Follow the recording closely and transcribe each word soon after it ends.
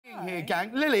here,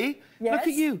 gang. Lily, Yes? look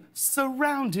at you,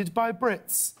 surrounded by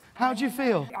Brits. How do you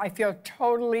feel? I feel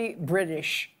totally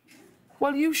British.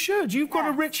 Well, you should. You've got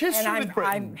a rich history with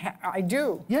Britain. I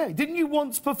do. Yeah, didn't you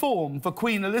once perform for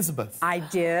Queen Elizabeth? I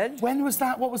did. When was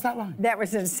that? What was that like? That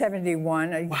was in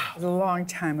 '71, Wow. a long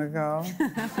time ago.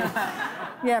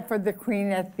 Yeah, for the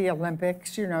Queen at the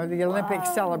Olympics, you know, the Olympic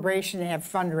celebration, they have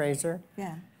fundraiser.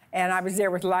 Yeah. And I was there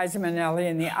with Liza Minnelli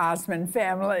and the Osmond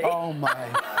family. Oh, my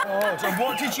God. And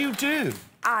what did you do?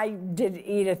 I did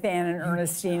Edith Ann and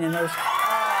Ernestine and those...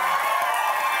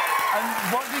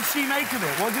 And what did she make of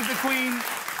it? What did the Queen...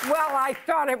 Well, I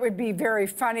thought it would be very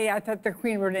funny. I thought the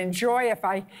Queen would enjoy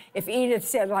if Edith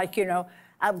said, like, you know,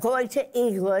 I'm going to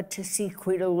England to see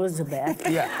Queen Elizabeth.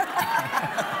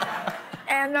 Yeah.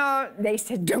 And they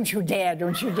said, don't you dare,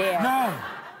 don't you dare. No.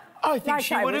 I think Like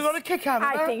she would have got a kick out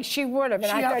of that. I think she would have.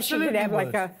 And I thought she could have,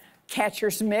 like, a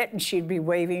catcher's mitt and she'd be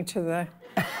waving to the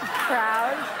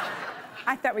crowd.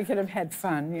 I thought we could have had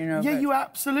fun, you know. Yeah, you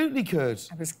absolutely could.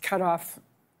 I was cut off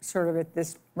sort of at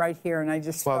this right here, and I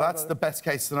just... Well, that's the best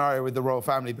case scenario with the royal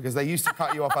family, because they used to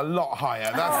cut you off a lot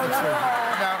higher. That's the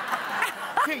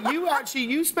truth. Now, Kit,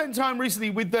 you spent time recently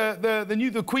with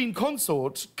the Queen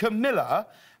consort, Camilla.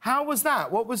 How was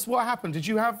that? What happened? Did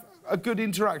you have a good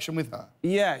interaction with her?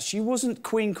 Yeah, she wasn't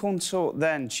Queen consort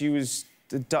then. She was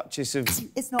the Duchess of...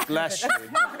 It's not... Bless you.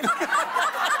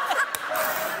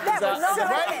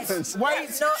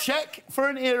 Wait, check for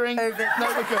an earring. No,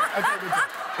 we're good.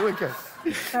 Okay, we're good.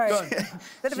 Sorry.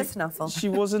 Bit of a snuffle. She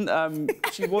wasn't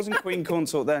Queen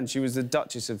consort then. She was the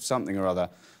Duchess of something or other.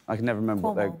 I can never remember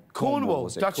what they... Cornwall.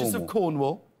 Duchess of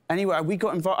Cornwall. Anyway, I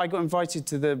got invited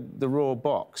to the Royal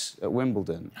Box at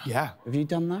Wimbledon. Yeah. Have you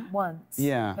done that? Once.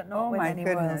 Yeah. But not with any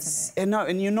royals in it. No,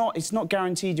 and it's not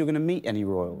guaranteed you're going to meet any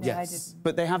royals. No, yes.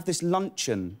 But they have this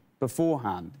luncheon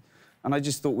beforehand, and I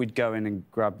just thought we'd go in and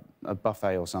grab a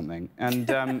buffet or something. And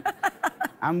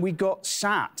and we got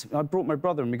sat. I brought my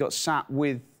brother, and we got sat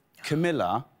with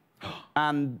Camilla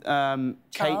and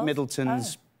Kate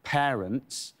Middleton's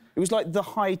parents. It was like the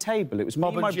high table. It was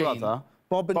me, my brother,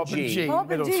 Bob and Jean.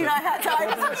 Bob and Jean,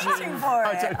 I was reaching for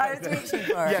it. I was reaching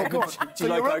for it. Yeah, go on. So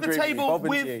you're at the table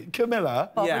with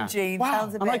Camilla. Bob and Jean.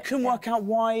 Sounds a bit... And I couldn't work out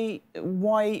why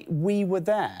we were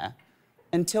there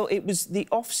until it was the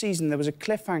off-season. There was a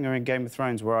cliffhanger in Game of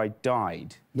Thrones where I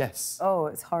died. Yes. Oh,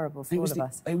 it's horrible for all of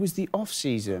us. It was the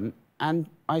off-season, and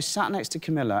I sat next to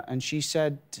Camilla, and she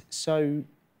said, so,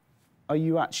 are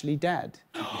you actually dead?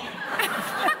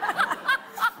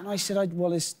 And I said, well,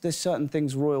 there's certain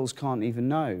things royals can't even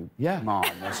know, Mom,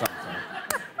 or something.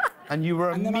 And you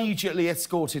were immediately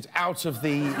escorted out of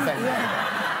the venue.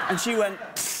 Yeah. And she went,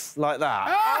 like that.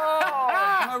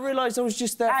 And I realised I was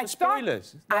just there for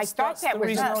spoilers. I thought that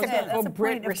was a typical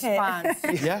Brit response.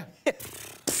 Yeah.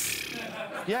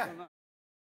 Yeah.